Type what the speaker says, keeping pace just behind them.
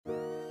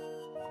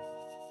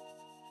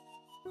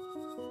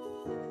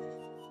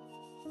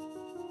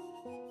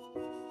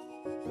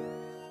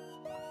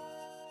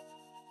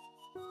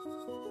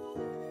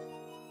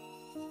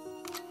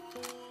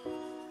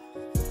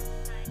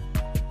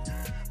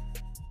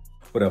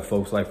What up,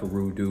 folks?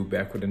 LifeofRudeDude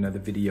back with another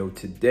video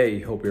today.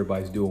 Hope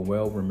everybody's doing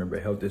well. Remember,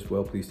 health is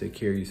well. Please take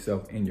care of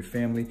yourself and your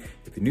family.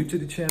 If you're new to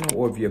the channel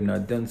or if you have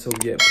not done so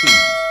yet, please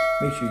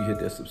make sure you hit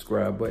that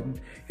subscribe button,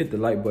 hit the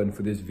like button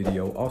for this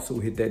video. Also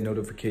hit that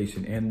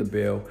notification and the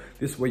bell.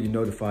 This way you're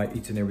notified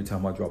each and every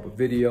time I drop a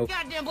video.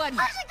 Goddamn button.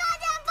 Push the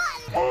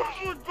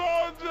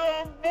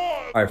goddamn button.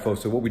 All right,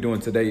 folks, so what we're doing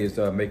today is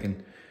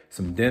making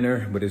some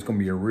dinner, but it's gonna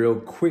be a real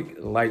quick,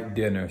 light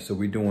dinner. So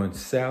we're doing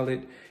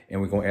salad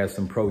and we're gonna add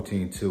some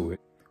protein to it.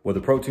 Well,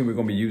 the protein we're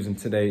gonna be using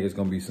today is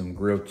gonna be some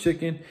grilled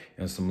chicken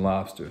and some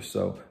lobster.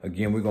 So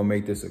again, we're gonna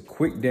make this a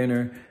quick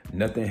dinner,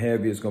 nothing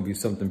heavy. It's gonna be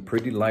something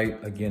pretty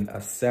light. Again,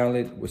 a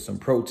salad with some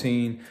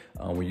protein.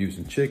 We're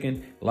using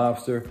chicken,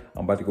 lobster.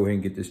 I'm about to go ahead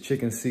and get this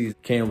chicken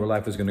seasoned. Camera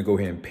Life is gonna go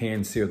ahead and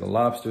pan sear the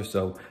lobster.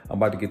 So I'm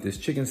about to get this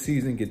chicken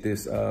seasoned, get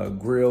this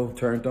grill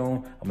turned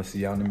on. I'm gonna see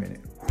y'all in a minute.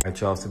 All right,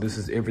 y'all, so this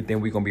is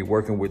everything we're gonna be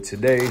working with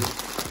today.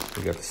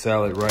 We got the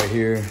salad right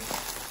here.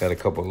 Got a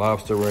couple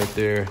lobster right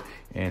there.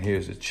 And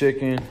here's the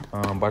chicken.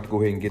 I'm about to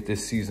go ahead and get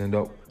this seasoned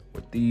up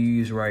with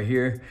these right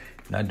here.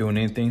 Not doing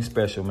anything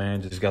special,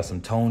 man. Just got some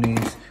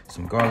Tony's,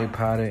 some garlic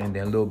powder, and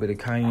then a little bit of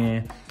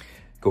cayenne.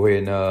 Go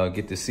ahead and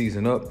get this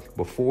seasoned up.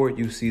 Before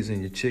you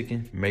season your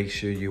chicken, make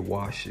sure you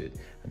wash it.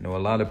 I know a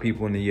lot of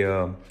people in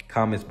the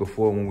comments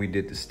before when we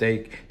did the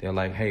steak, they're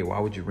like, hey, why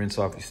would you rinse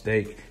off your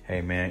steak?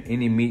 Hey, man,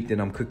 any meat that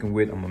I'm cooking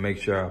with, I'm gonna make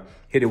sure I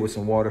hit it with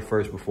some water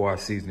first before I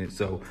season it.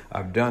 So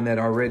I've done that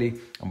already.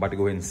 I'm about to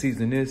go ahead and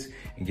season this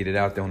and get it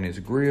out there on this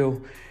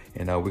grill.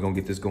 And we're gonna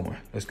get this going.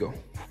 Let's go.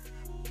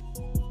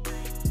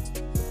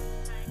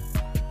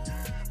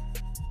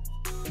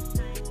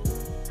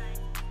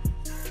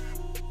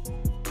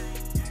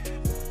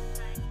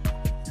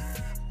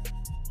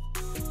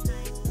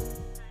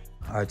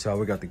 All right, y'all,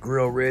 we got the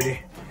grill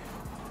ready.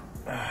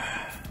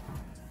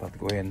 About to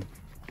go ahead and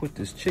put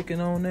this chicken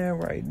on there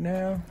right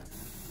now.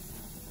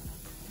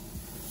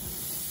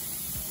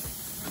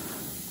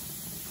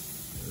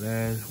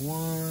 Last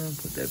one,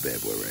 put that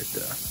bad boy right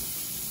there.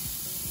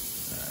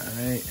 All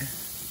right.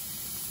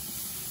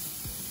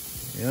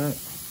 Yep.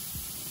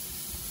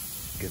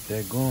 Get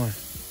that going.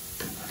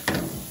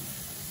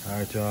 All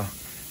right, y'all.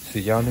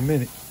 See y'all in a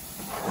minute.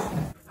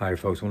 All right,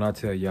 folks, when I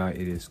tell y'all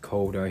it is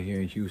cold out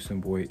here in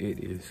Houston, boy, it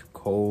is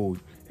cold.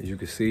 As you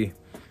can see,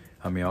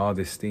 I mean, all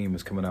this steam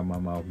is coming out of my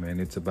mouth, man.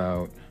 It's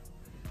about,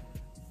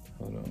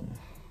 hold on,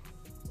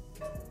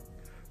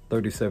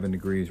 37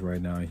 degrees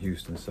right now in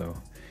Houston, so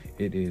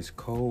it is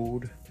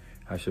cold.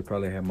 I should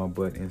probably have my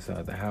butt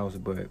inside the house,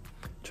 but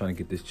trying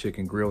to get this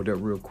chicken grilled up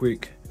real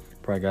quick.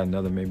 Probably got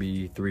another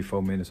maybe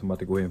 3-4 minutes. I'm about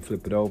to go ahead and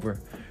flip it over.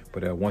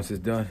 But once it's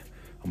done,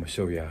 I'm gonna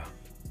show y'all.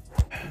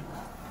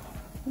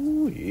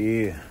 Ooh,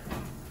 yeah.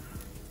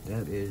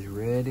 That is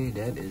ready,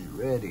 that is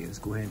ready. Let's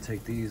go ahead and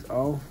take these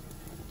off.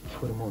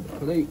 Put them on the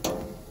plate.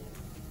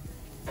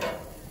 Got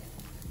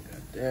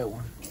that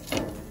one.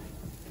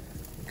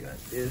 Got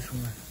this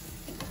one.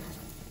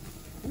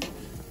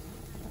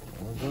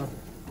 And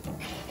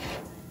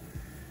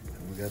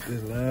we got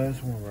this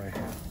last one right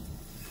here.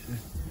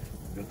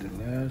 We got the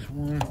last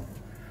one.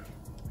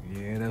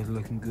 Yeah, that's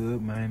looking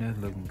good, man. That's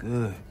looking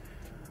good.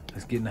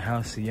 Let's get in the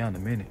house, see y'all in a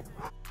minute.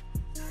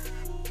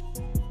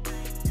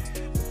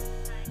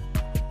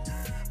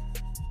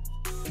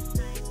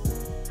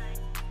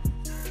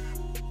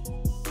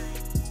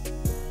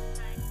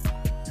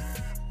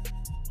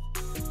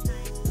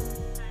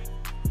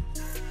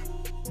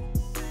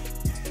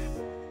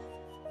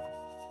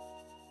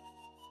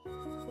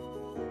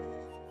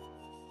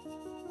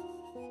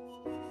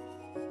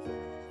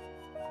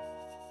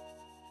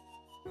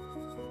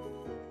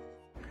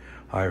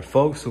 All right,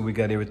 folks, so we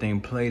got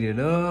everything plated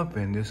up,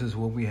 and this is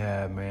what we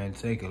have, man.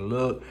 Take a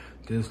look.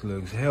 This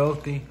looks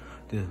healthy.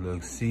 This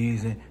looks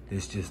seasoned.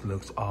 This just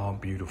looks all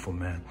beautiful,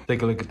 man.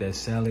 Take a look at that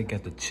salad.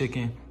 Got the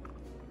chicken.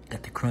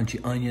 Got the crunchy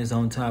onions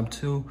on top,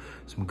 too.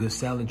 Some good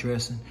salad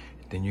dressing.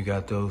 Then you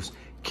got those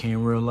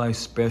Camera Life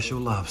special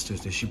lobsters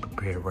that she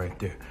prepared right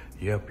there.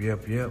 Yep.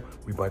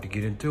 We about to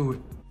get into it.